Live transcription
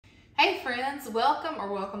Hey friends,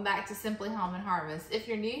 welcome back to Simply Home and Harvest. If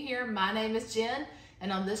you're new here, my name is Jen,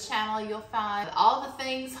 and on this channel you'll find all the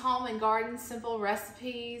things home and garden, simple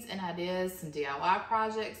recipes and ideas, some DIY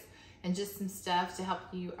projects, and just some stuff to help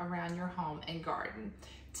you around your home and garden.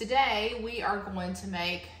 Today we are going to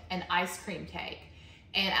make an ice cream cake.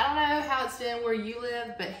 And I don't know how it's been where you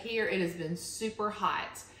live, but here it has been super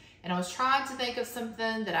hot. And I was trying to think of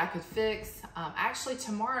something that I could fix. Actually,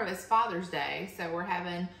 tomorrow is Father's Day, so we're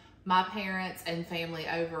having my parents and family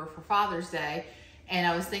over for Father's Day. And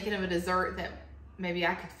I was thinking of a dessert that maybe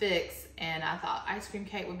I could fix, and I thought ice cream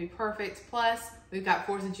cake would be perfect. Plus, we've got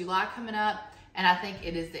 4th of July coming up, and I think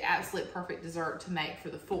it is the absolute perfect dessert to make for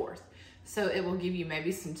the 4th. So it will give you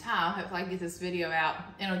maybe some time. Hopefully I can get this video out,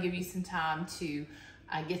 and it'll give you some time to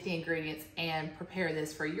get the ingredients and prepare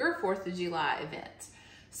this for your 4th of July event.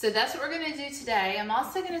 So that's what we're gonna do today. I'm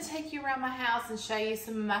also gonna take you around my house and show you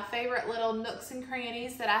some of my favorite little nooks and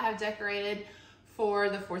crannies that I have decorated for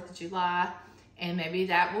the 4th of July. And maybe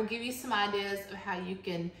that will give you some ideas of how you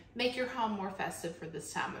can make your home more festive for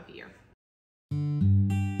this time of year.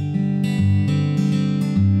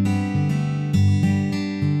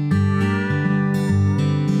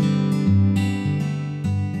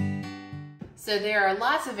 So there are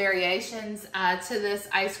lots of variations to this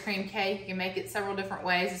ice cream cake. You can make it several different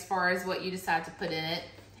ways as far as what you decide to put in it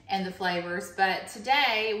and the flavors. But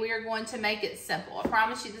today we are going to make it simple. I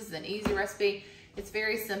promise you this is an easy recipe. It's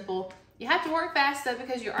very simple. You have to work fast though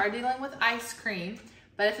because you are dealing with ice cream.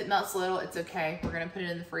 But if it melts a little, it's okay. We're gonna put it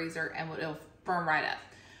in the freezer and it'll firm right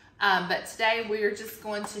up. But today we are just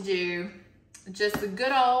going to do just the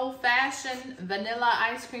good old-fashioned vanilla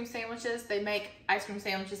ice cream sandwiches. They make ice cream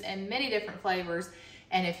sandwiches in many different flavors,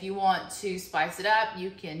 and if you want to spice it up,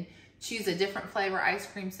 you can choose a different flavor ice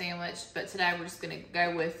cream sandwich, but today we're just gonna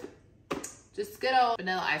go with just good old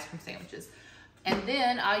vanilla ice cream sandwiches. And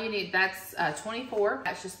then all you need, that's 24,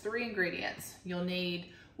 that's just 3 ingredients. You'll need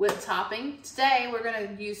whipped topping. Today we're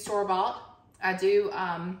gonna use store-bought. I do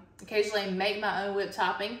occasionally make my own whipped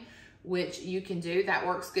topping, which you can do, that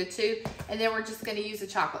works good too. And then we're just gonna use a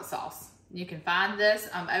chocolate sauce. You can find this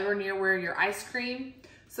over near where your ice cream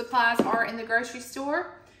supplies are in the grocery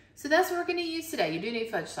store. So that's what we're gonna use today. You do need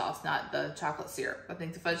fudge sauce, not the chocolate syrup. I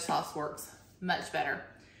think the fudge sauce works much better.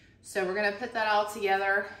 So we're gonna put that all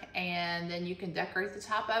together, and then you can decorate the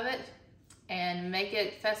top of it and make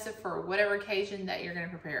it festive for whatever occasion that you're gonna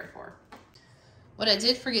prepare it for. What I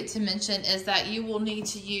did forget to mention is that you will need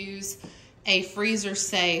to use a freezer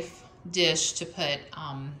safe dish to put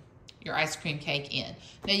your ice cream cake in.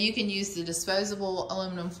 Now you can use the disposable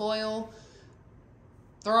aluminum foil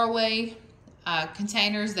throwaway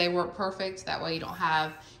containers. They work perfect. That way you don't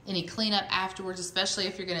have any cleanup afterwards, especially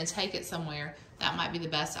if you're going to take it somewhere. That might be the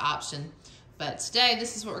best option. But today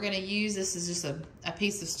this is what we're going to use. This is just a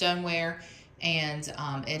piece of stoneware, and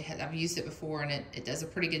I've used it before, and it does a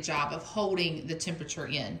pretty good job of holding the temperature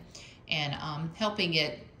in and helping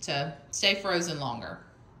it to stay frozen longer.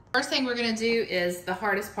 First thing we're gonna do is the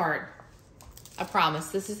hardest part. I promise,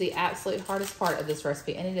 this is the absolute hardest part of this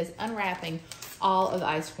recipe, and it is unwrapping all of the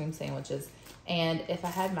ice cream sandwiches. And if I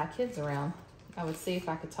had my kids around, I would see if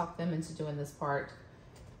I could talk them into doing this part.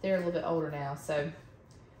 They're a little bit older now, so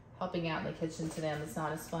helping out in the kitchen to them is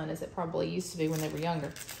not as fun as it probably used to be when they were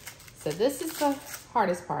younger. So this is the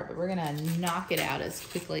hardest part, but we're gonna knock it out as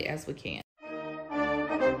quickly as we can.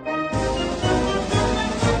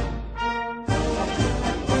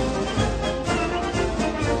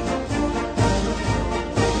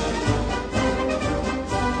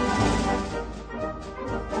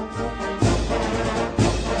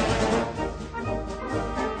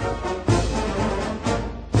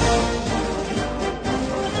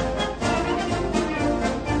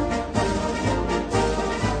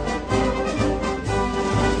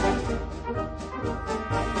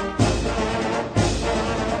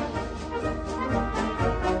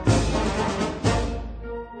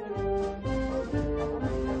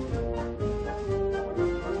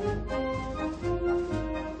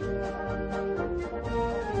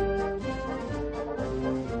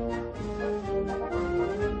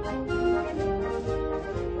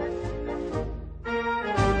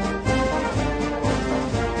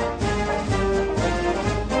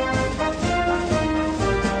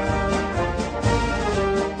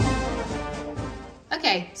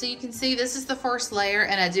 Okay, so you can see this is the first layer,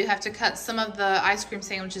 and I do have to cut some of the ice cream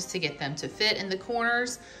sandwiches to get them to fit in the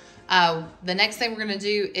corners. The next thing we're gonna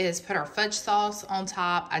do is put our fudge sauce on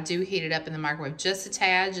top. I do heat it up in the microwave just a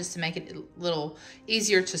tad, just to make it a little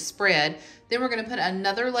easier to spread. Then we're gonna put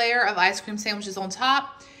another layer of ice cream sandwiches on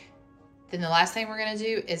top. Then the last thing we're gonna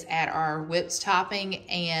do is add our whipped topping,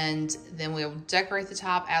 and then we'll decorate the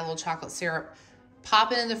top, add a little chocolate syrup,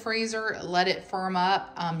 pop it in the freezer, let it firm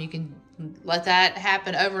up. You can let that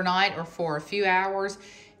happen overnight or for a few hours.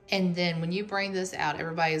 And then when you bring this out,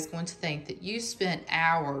 everybody is going to think that you spent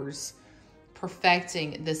hours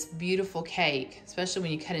perfecting this beautiful cake, especially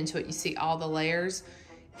when you cut into it, you see all the layers,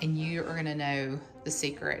 and you are gonna know the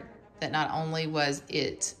secret that not only was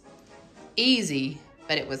it easy,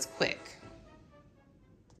 but it was quick.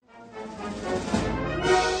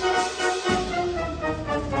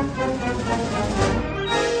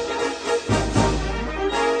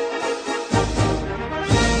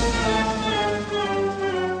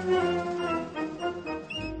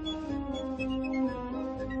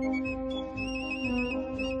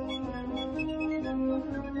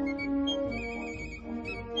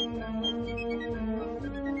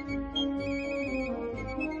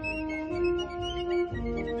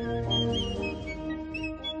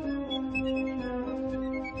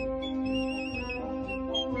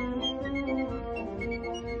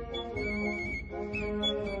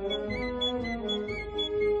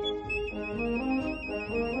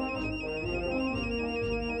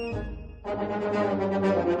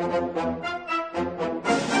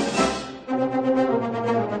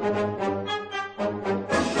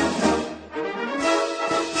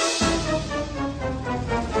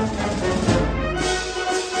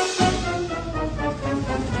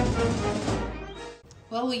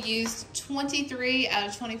 Well, we used 23 out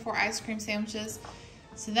of 24 ice cream sandwiches,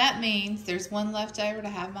 so that means there's one left over to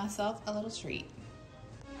have myself a little treat.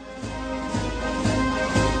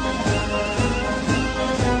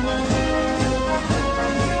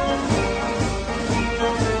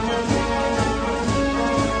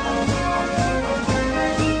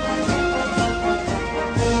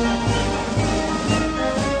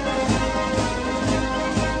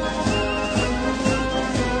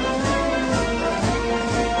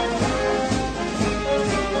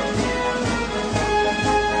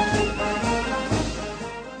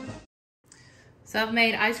 So I've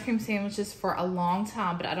made ice cream sandwiches for a long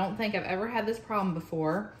time, but I don't think I've ever had this problem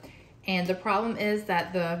before. And the problem is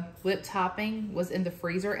that the whipped topping was in the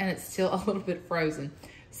freezer and it's still a little bit frozen.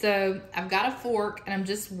 So I've got a fork and I'm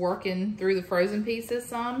just working through the frozen pieces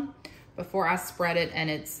some before I spread it, and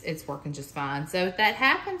it's working just fine. So if that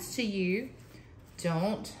happens to you,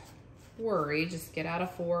 don't worry, just get out a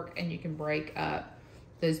fork and you can break up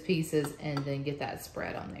those pieces and then get that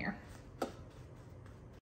spread on there.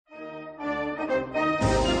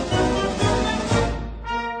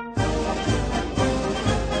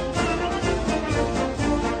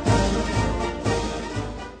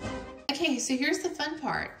 Okay, so here's the fun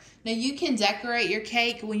part. Now you can decorate your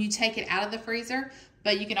cake when you take it out of the freezer,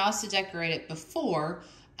 but you can also decorate it before.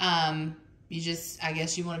 I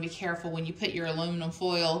guess you want to be careful when you put your aluminum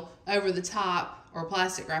foil over the top or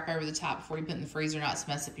plastic wrap over the top before you put it in the freezer, not to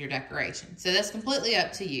mess up your decoration. So that's completely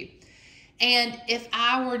up to you. And if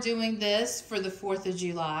I were doing this for the 4th of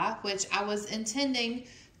July, which I was intending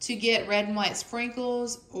to get red and white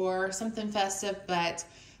sprinkles or something festive, but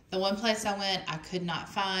the one place I went, I could not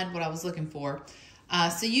find what I was looking for.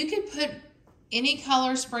 So you could put any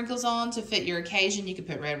color sprinkles on to fit your occasion. You could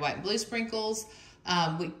put red, white, and blue sprinkles.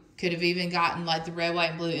 We could have even gotten like the red, white,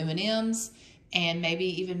 and blue M&Ms and maybe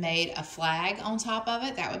even made a flag on top of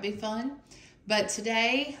it. That would be fun. But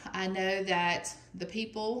today, I know that the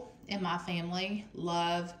people in my family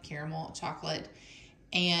love caramel, chocolate,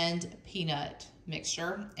 and peanut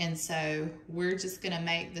mixture. And so we're just gonna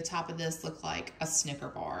make the top of this look like a Snicker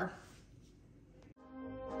bar.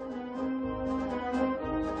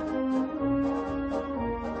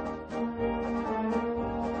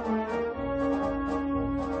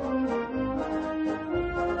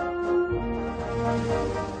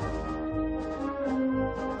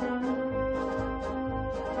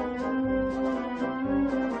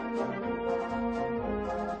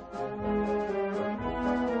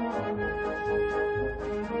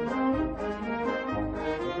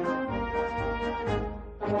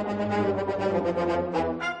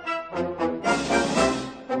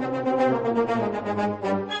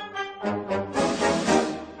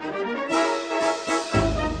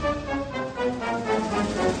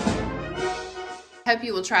 Hope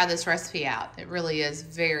you will try this recipe out. It really is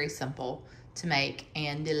very simple to make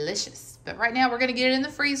and delicious. But right now we're gonna get it in the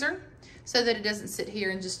freezer so that it doesn't sit here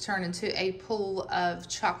and just turn into a pool of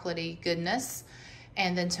chocolatey goodness.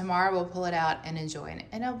 And then tomorrow we'll pull it out and enjoy it.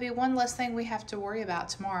 And it'll be one less thing we have to worry about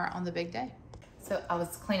tomorrow on the big day. So I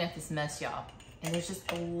was cleaning up this mess, y'all, and there's just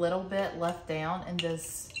a little bit left down in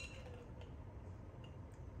this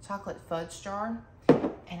chocolate fudge jar.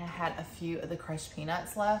 And I had a few of the crushed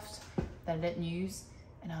peanuts left that I didn't use.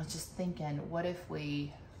 And I was just thinking, what if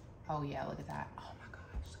we, oh yeah, look at that. Oh my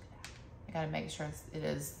gosh, look at that. I gotta make sure it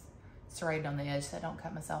is serrated on the edge so I don't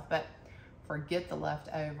cut myself. But forget the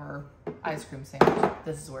leftover ice cream sandwich.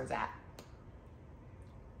 This is where it's at.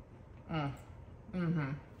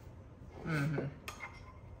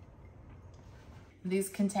 These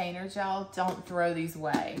containers, y'all, don't throw these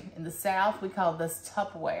away. In the South, we call this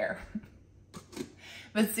Tupperware.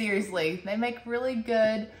 But seriously, they make really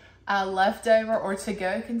good leftover or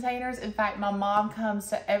to-go containers. In fact, my mom comes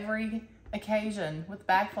to every occasion with a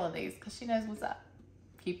bag full of these because she knows what's up.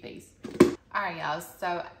 Keep these. All right, y'all,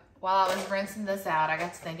 so while I was rinsing this out, I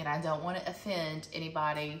got to thinking I don't want to offend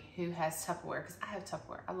anybody who has Tupperware, because I have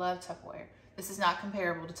Tupperware. I love Tupperware. This is not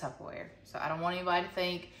comparable to Tupperware. So I don't want anybody to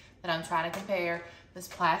think that I'm trying to compare this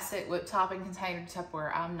plastic whipped topping container to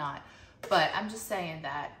Tupperware. I'm not. But I'm just saying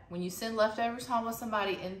that when you send leftovers home with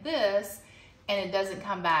somebody in this and it doesn't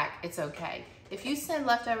come back, it's okay. If you send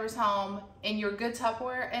leftovers home in your good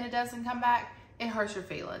Tupperware and it doesn't come back, it hurts your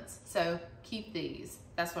feelings. So keep these.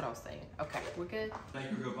 That's what I was saying. Okay, we're good?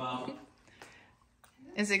 Thank you, Bob.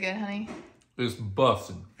 Is it good, honey? It's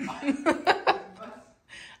busting.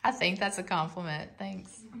 I think that's a compliment.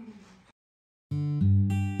 Thanks.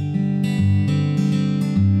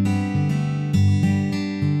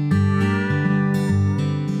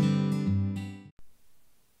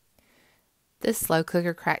 This slow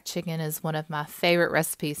cooker cracked chicken is one of my favorite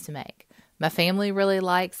recipes to make. My family really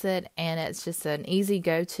likes it, and it's just an easy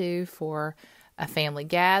go-to for a family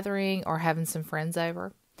gathering or having some friends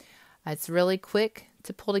over. It's really quick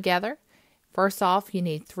to pull together. First off, you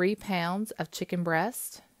need 3 pounds of chicken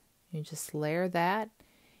breast. You just layer that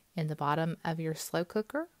in the bottom of your slow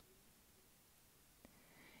cooker.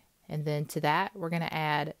 And then to that, we're going to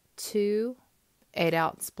add 2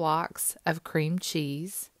 8-ounce blocks of cream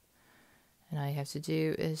cheese. And all you have to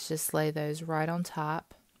do is just lay those right on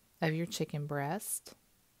top of your chicken breast.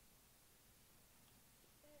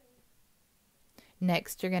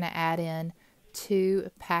 Next, you're going to add in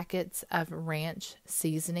 2 packets of ranch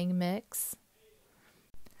seasoning mix.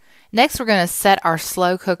 Next, we're going to set our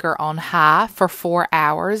slow cooker on high for 4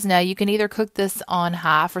 hours. Now, you can either cook this on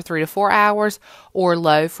high for 3 to 4 hours or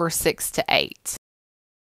low for 6 to 8.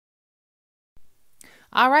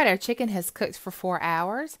 All right, our chicken has cooked for 4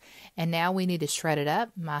 hours, and now we need to shred it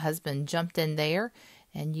up. My husband jumped in there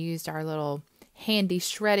and used our little handy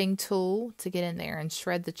shredding tool to get in there and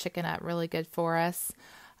shred the chicken up really good for us.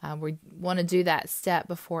 We want to do that step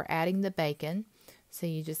before adding the bacon. So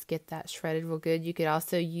you just get that shredded real good. You could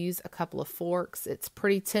also use a couple of forks. It's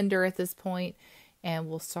pretty tender at this point and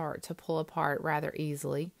will start to pull apart rather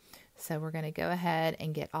easily. So we're going to go ahead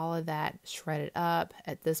and get all of that shredded up.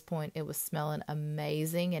 At this point, it was smelling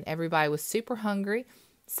amazing and everybody was super hungry.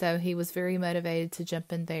 So he was very motivated to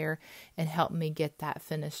jump in there and help me get that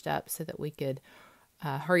finished up so that we could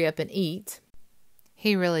hurry up and eat.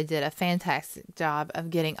 He really did a fantastic job of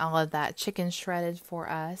getting all of that chicken shredded for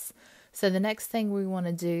us. So the next thing we want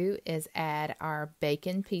to do is add our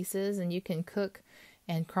bacon pieces, and you can cook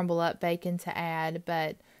and crumble up bacon to add,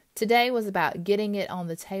 but today was about getting it on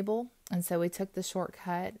the table, and so we took the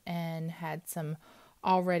shortcut and had some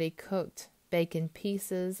already cooked bacon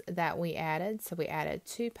pieces that we added. So we added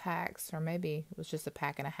 2 packs, or maybe it was just a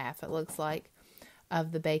pack and a half, it looks like,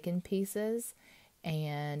 of the bacon pieces,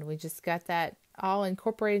 and we just got that all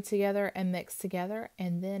incorporated together and mixed together,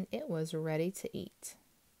 and then it was ready to eat.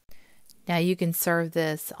 Now you can serve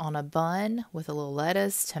this on a bun with a little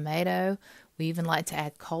lettuce, tomato. We even like to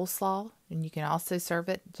add coleslaw, and you can also serve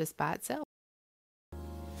it just by itself.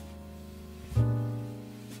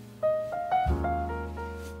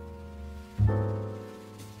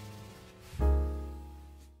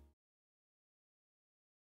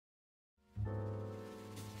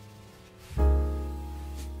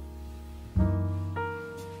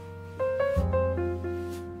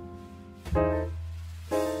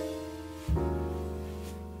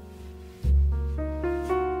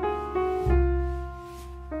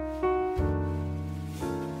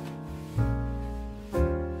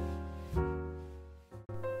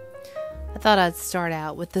 I thought I'd start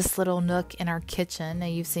out with this little nook in our kitchen. Now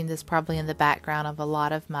you've seen this probably in the background of a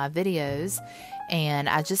lot of my videos, and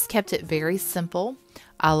I just kept it very simple.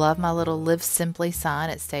 I love my little Live Simply sign.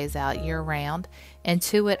 It stays out year round, and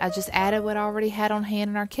to it I just added what I already had on hand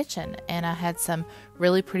in our kitchen, and I had some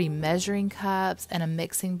really pretty measuring cups and a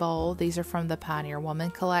mixing bowl. These are from the Pioneer Woman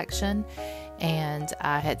collection, and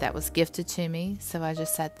that was gifted to me, so I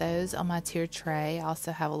just set those on my tiered tray. I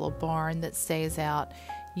also have a little barn that stays out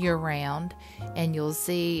year round, and you'll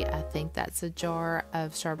see, I think that's a jar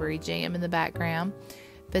of strawberry jam in the background.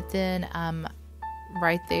 But then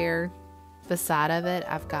right there beside of it,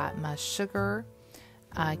 I've got my sugar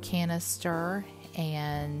canister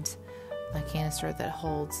and a canister that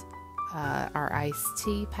holds our iced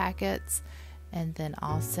tea packets. And then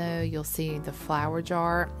also you'll see the flour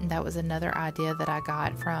jar. That was another idea that I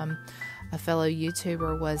got from a fellow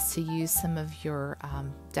YouTuber, was to use some of your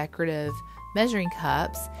decorative measuring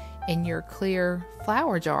cups in your clear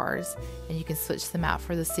flour jars, and you can switch them out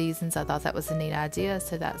for the seasons. I thought that was a neat idea.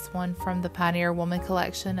 So that's one from the Pioneer Woman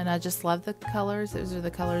collection, and I just love the colors. Those are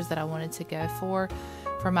the colors that I wanted to go for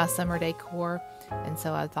my summer decor, and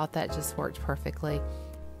so I thought that just worked perfectly.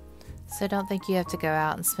 So don't think you have to go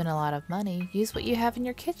out and spend a lot of money. Use what you have in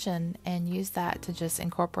your kitchen and use that to just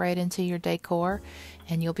incorporate into your decor,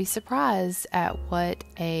 and you'll be surprised at what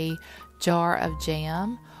a jar of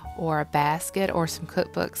jam or a basket or some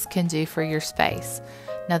cookbooks can do for your space.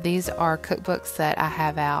 Now these are cookbooks that I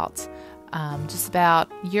have out just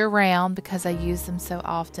about year round because I use them so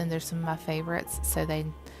often. They're some of my favorites, so they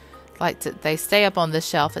stay up on the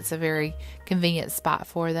shelf. It's a very convenient spot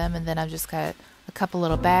for them. And then I've just got a couple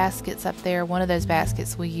little baskets up there. One of those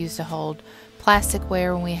baskets we use to hold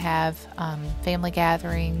plasticware when we have family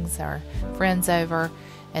gatherings or friends over.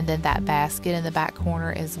 And then that basket in the back corner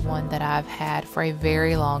is one that I've had for a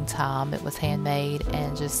very long time. It was handmade,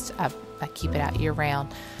 and just I keep it out year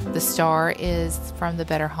round. The star is from the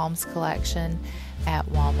Better Homes collection at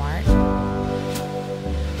Walmart.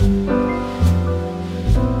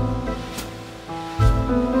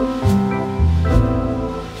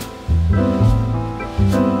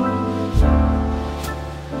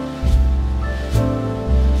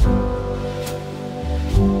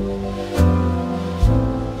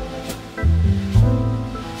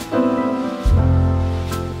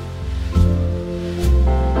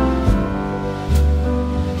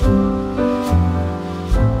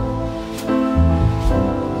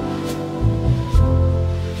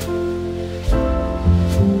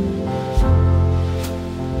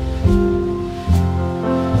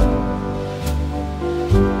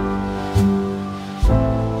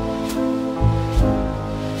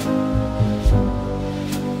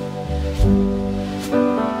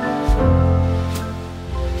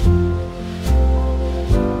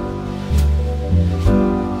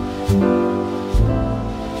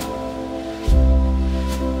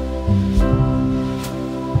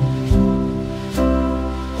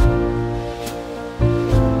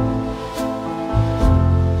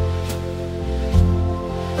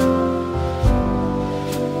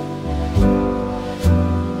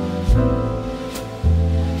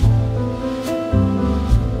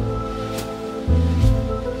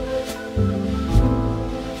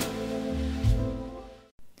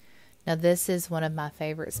 Now this is one of my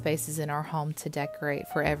favorite spaces in our home to decorate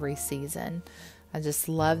for every season. I just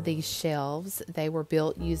love these shelves. They were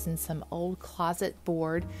built using some old closet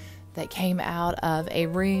board that came out of a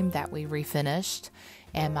room that we refinished.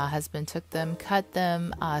 And my husband took them, cut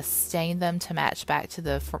them, stained them to match back to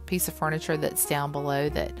the piece of furniture that's down below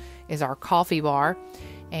that is our coffee bar.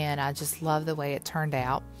 And I just love the way it turned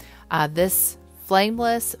out. This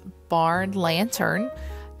flameless barn lantern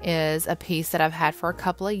is a piece that I've had for a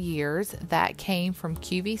couple of years that came from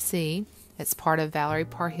QVC. It's part of Valerie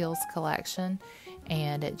Parhill's collection,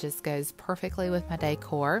 and it just goes perfectly with my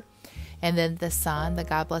decor. And then the sign, the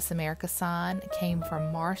God Bless America sign, came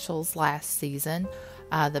from Marshall's last season.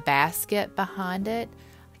 The basket behind it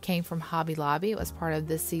came from Hobby Lobby. It was part of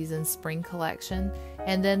this season's spring collection.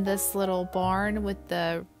 And then this little barn with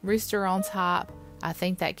the rooster on top, I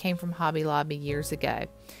think that came from Hobby Lobby years ago.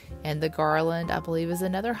 And the garland, I believe, is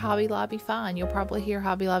another Hobby Lobby find. You'll probably hear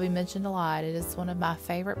Hobby Lobby mentioned a lot. It is one of my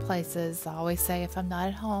favorite places. I always say if I'm not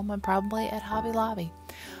at home, I'm probably at Hobby Lobby.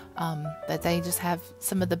 But they just have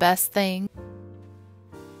some of the best things.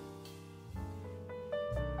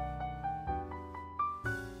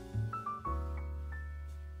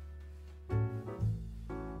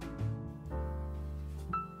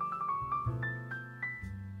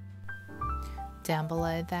 Down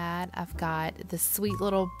below that, I've got the sweet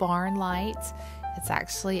little barn light. It's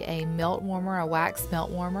actually a melt warmer, a wax melt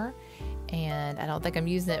warmer, and I don't think I'm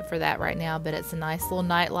using it for that right now, but it's a nice little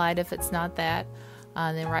night light if it's not that.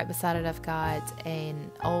 And then right beside it, I've got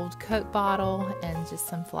an old Coke bottle and just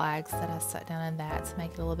some flags that I stuck down in that to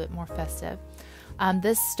make it a little bit more festive.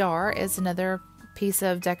 This star is another piece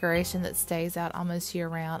of decoration that stays out almost year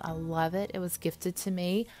round. I love it. It was gifted to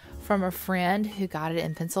me from a friend who got it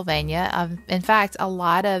in Pennsylvania. In fact, a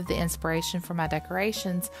lot of the inspiration for my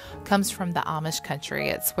decorations comes from the Amish country.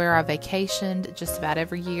 It's where I vacationed just about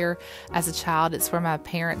every year as a child. It's where my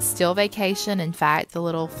parents still vacation. In fact, the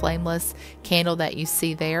little flameless candle that you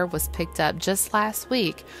see there was picked up just last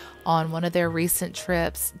week on one of their recent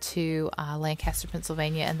trips to Lancaster,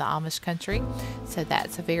 Pennsylvania in the Amish country. So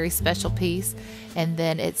that's a very special piece. And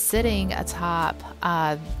then it's sitting atop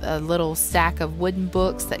a little stack of wooden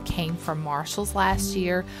books that came from Marshall's last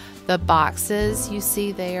year. The boxes you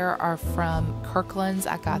see there are from Kirkland's.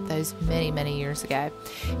 I got those many years ago.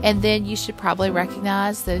 And then you should probably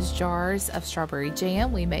recognize those jars of strawberry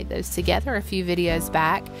jam. We made those together a few videos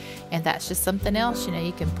back, and that's just something else, you know,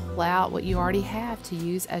 you can pull out what you already have to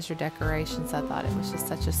use as your decorations. I thought it was just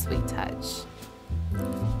such a sweet touch.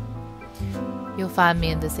 You'll find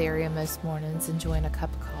me in this area most mornings enjoying a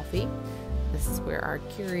cup of coffee. This is where our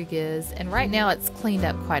Keurig is, and right now it's cleaned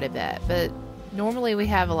up quite a bit, but normally we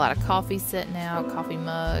have a lot of coffee sitting out, coffee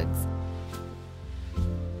mugs.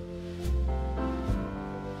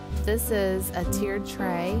 This is a tiered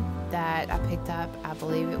tray that I picked up. I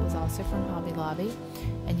believe it was also from Hobby Lobby.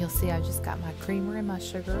 And you'll see I just got my creamer and my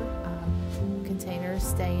sugar containers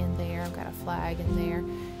stay in there. I've got a flag in there.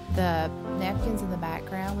 The napkins in the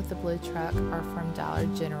background with the blue truck are from Dollar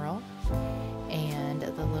General. And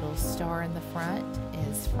the little star in the front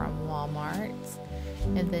is from Walmart.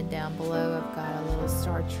 And then down below I've got a little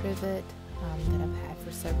star trivet that I've had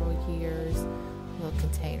for several years. A little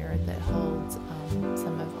container that holds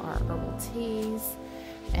some of our herbal teas.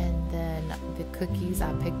 And then the cookies,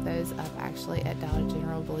 I picked those up actually at Dollar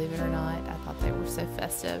General, believe it or not. I thought they were so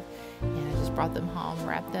festive, and I just brought them home,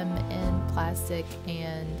 wrapped them in plastic,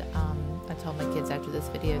 and I told my kids after this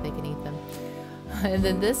video they can eat them. And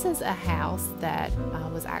then this is a house that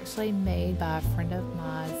was actually made by a friend of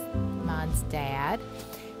mine's dad,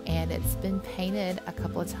 and it's been painted a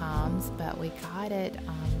couple of times, but we got it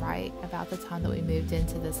right about the time that we moved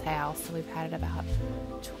into this house. So we've had it about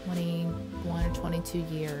 21 or 22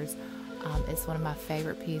 years. It's one of my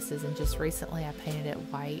favorite pieces, and just recently I painted it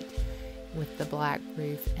white with the black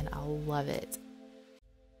roof, and I love it.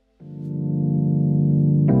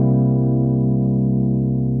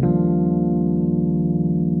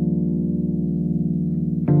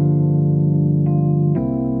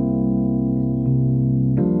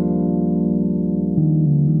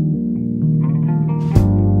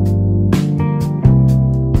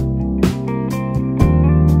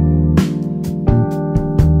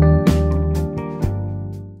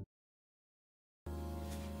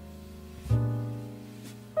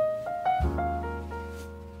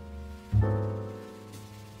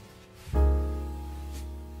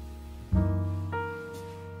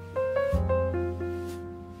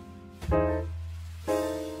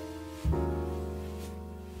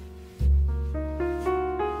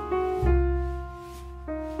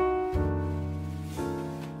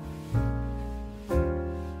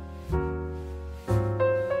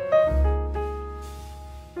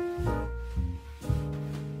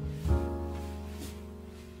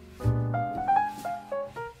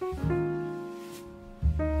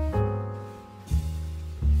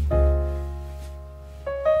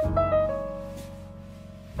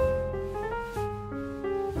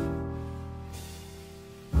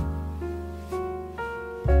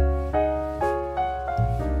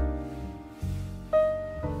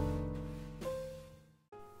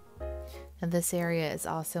 And this area is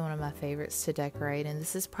also one of my favorites to decorate, and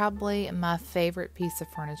this is probably my favorite piece of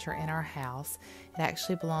furniture in our house. It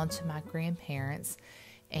actually belonged to my grandparents,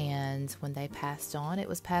 and when they passed on, it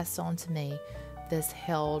was passed on to me. This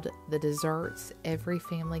held the desserts every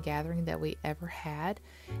family gathering that we ever had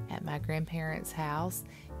at my grandparents' house,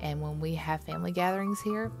 and when we have family gatherings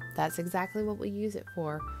here, that's exactly what we use it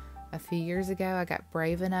for. A few years ago, I got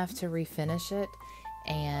brave enough to refinish it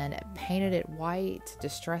and painted it white,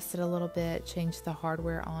 distressed it a little bit, changed the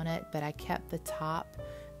hardware on it, but I kept the top,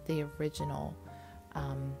 the original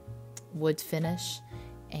wood finish,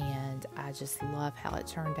 and I just love how it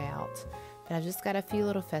turned out. But I've just got a few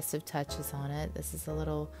little festive touches on it. This is a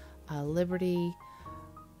little Liberty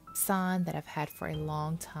sign that I've had for a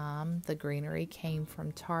long time. The greenery came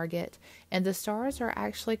from Target, and the stars are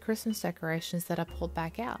actually Christmas decorations that I pulled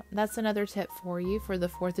back out. That's another tip for you for the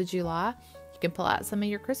 4th of July. You can pull out some of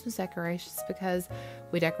your Christmas decorations because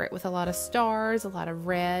we decorate with a lot of stars, a lot of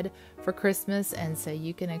red for Christmas, and so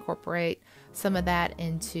you can incorporate some of that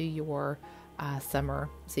into your summer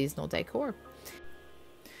seasonal decor.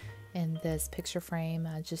 And this picture frame,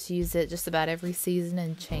 I just use it just about every season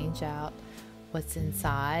and change out what's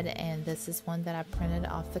inside. And this is one that I printed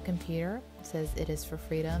off the computer. It says, "It is for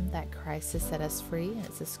freedom that Christ has set us free," and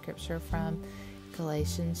it's a scripture from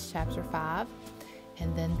Galatians chapter 5.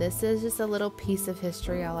 And then this is just a little piece of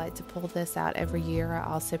history. I like to pull this out every year. I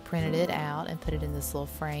also printed it out and put it in this little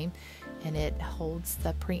frame, and it holds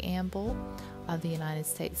the preamble of the United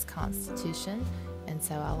States Constitution. And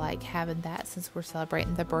so I like having that since we're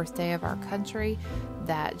celebrating the birthday of our country.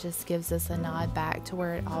 That just gives us a nod back to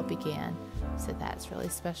where it all began. So that's really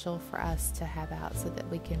special for us to have out so that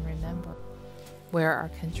we can remember where our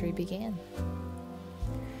country began.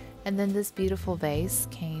 And then this beautiful vase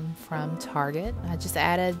came from Target. I just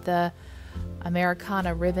added the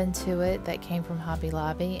Americana ribbon to it that came from Hobby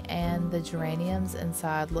Lobby, and the geraniums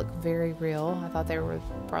inside look very real. I thought they were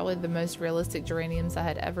probably the most realistic geraniums I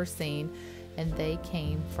had ever seen, and they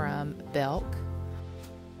came from Belk.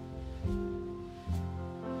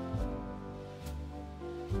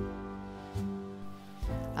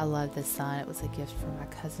 I love this sign. It was a gift from my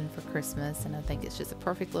cousin for Christmas, and I think it's just a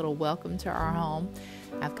perfect little welcome to our home.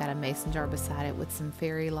 I've got a mason jar beside it with some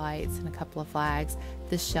fairy lights and a couple of flags.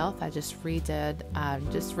 This shelf I just redid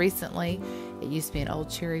just recently. It used to be an old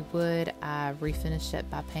cherry wood. I refinished it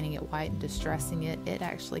by painting it white and distressing it. It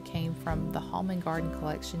actually came from the Home and Garden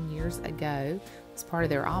collection years ago. It's part of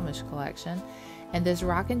their Amish collection. And this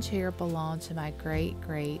rocking chair belonged to my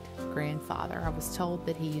great-great-grandfather. I was told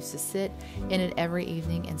that he used to sit in it every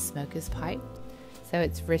evening and smoke his pipe. So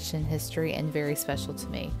it's rich in history and very special to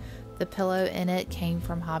me. The pillow in it came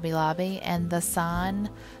from Hobby Lobby, and the sign,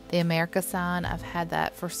 the America sign, I've had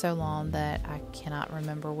that for so long that I cannot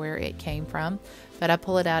remember where it came from. But I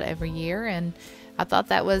pull it out every year, and I thought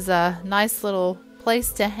that was a nice little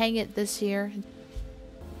place to hang it this year.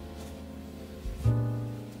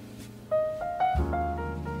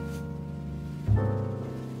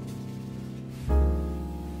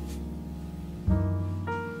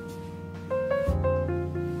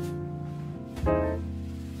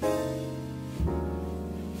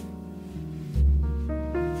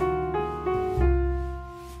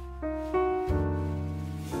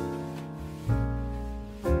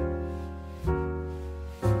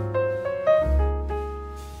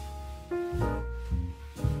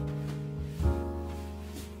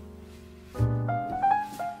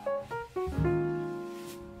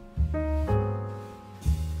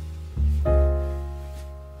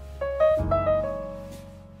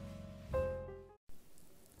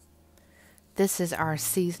 This is our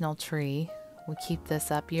seasonal tree. We keep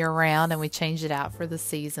this up year round and we change it out for the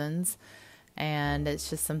seasons. And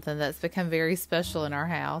it's just something that's become very special in our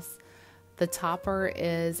house. The topper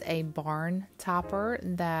is a barn topper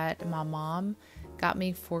that my mom got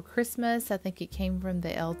me for Christmas. I think it came from the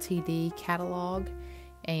LTD catalog.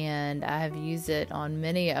 And I have used it on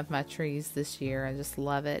many of my trees this year. I just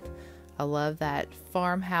love it. I love that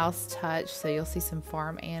farmhouse touch. So you'll see some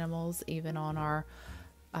farm animals even on our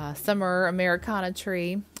summer Americana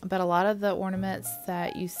tree, but a lot of the ornaments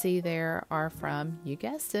that you see there are from, you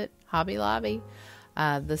guessed it, Hobby Lobby.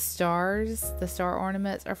 The star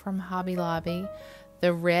ornaments are from Hobby Lobby.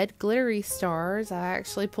 The red glittery stars, I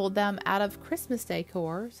actually pulled them out of Christmas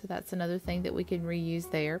decor, so that's another thing that we can reuse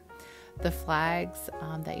there. The flags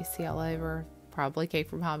that you see all over probably came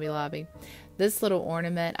from Hobby Lobby. This little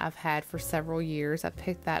ornament I've had for several years. I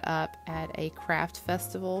picked that up at a craft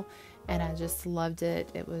festival, and I just loved it.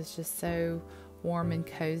 It was just so warm and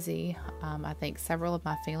cozy. I think several of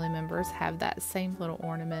my family members have that same little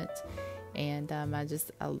ornament, and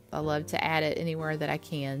I love to add it anywhere that I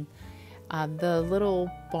can. The little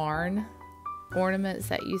barn ornaments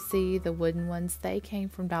that you see, the wooden ones, they came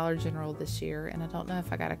from Dollar General this year, and I don't know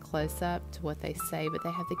if I got a close-up to what they say, but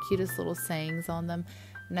they have the cutest little sayings on them,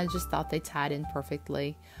 and I just thought they tied in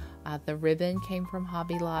perfectly. The ribbon came from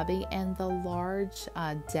Hobby Lobby, and the large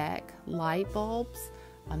deck light bulbs,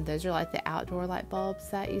 those are like the outdoor light bulbs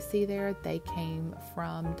that you see there, they came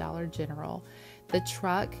from Dollar General. The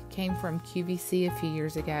truck came from QVC a few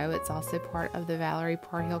years ago. It's also part of the Valerie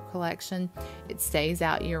Parhill collection. It stays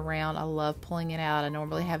out year round. I love pulling it out. I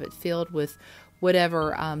normally have it filled with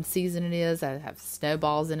whatever season it is. I have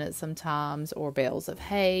snowballs in it sometimes, or bales of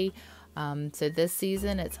hay. So this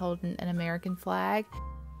season it's holding an American flag.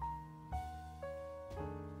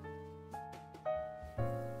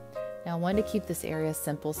 Now I wanted to keep this area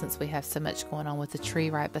simple since we have so much going on with the tree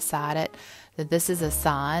right beside it. This is a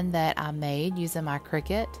sign that I made using my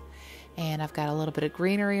Cricut, and I've got a little bit of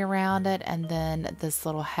greenery around it, and then this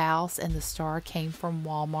little house and the star came from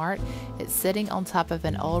Walmart. It's sitting on top of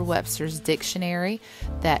an old Webster's dictionary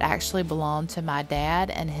that actually belonged to my dad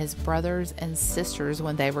and his brothers and sisters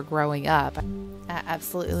when they were growing up. I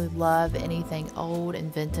absolutely love anything old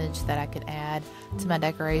and vintage that I could add to my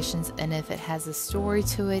decorations, and if it has a story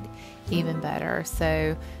to it, even better.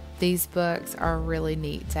 So these books are really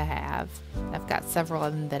neat to have. I've got several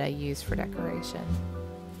of them that I use for decoration.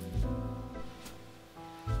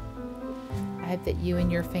 I hope that you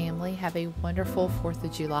and your family have a wonderful 4th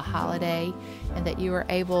of July holiday, and that you are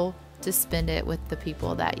able to spend it with the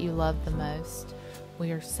people that you love the most.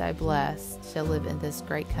 We are so blessed to live in this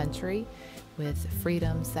great country with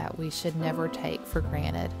freedoms that we should never take for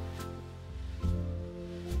granted.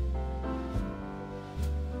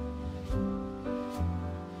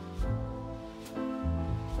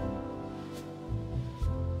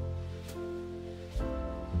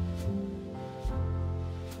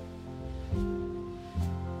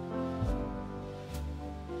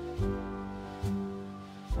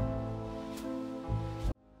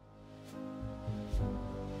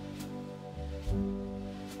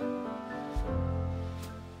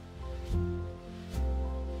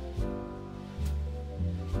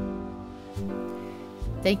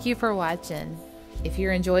 Thank you for watching. If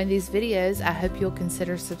you're enjoying these videos, I hope you'll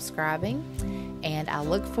consider subscribing, and I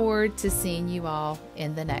look forward to seeing you all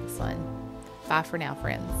in the next one. Bye for now,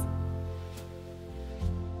 friends.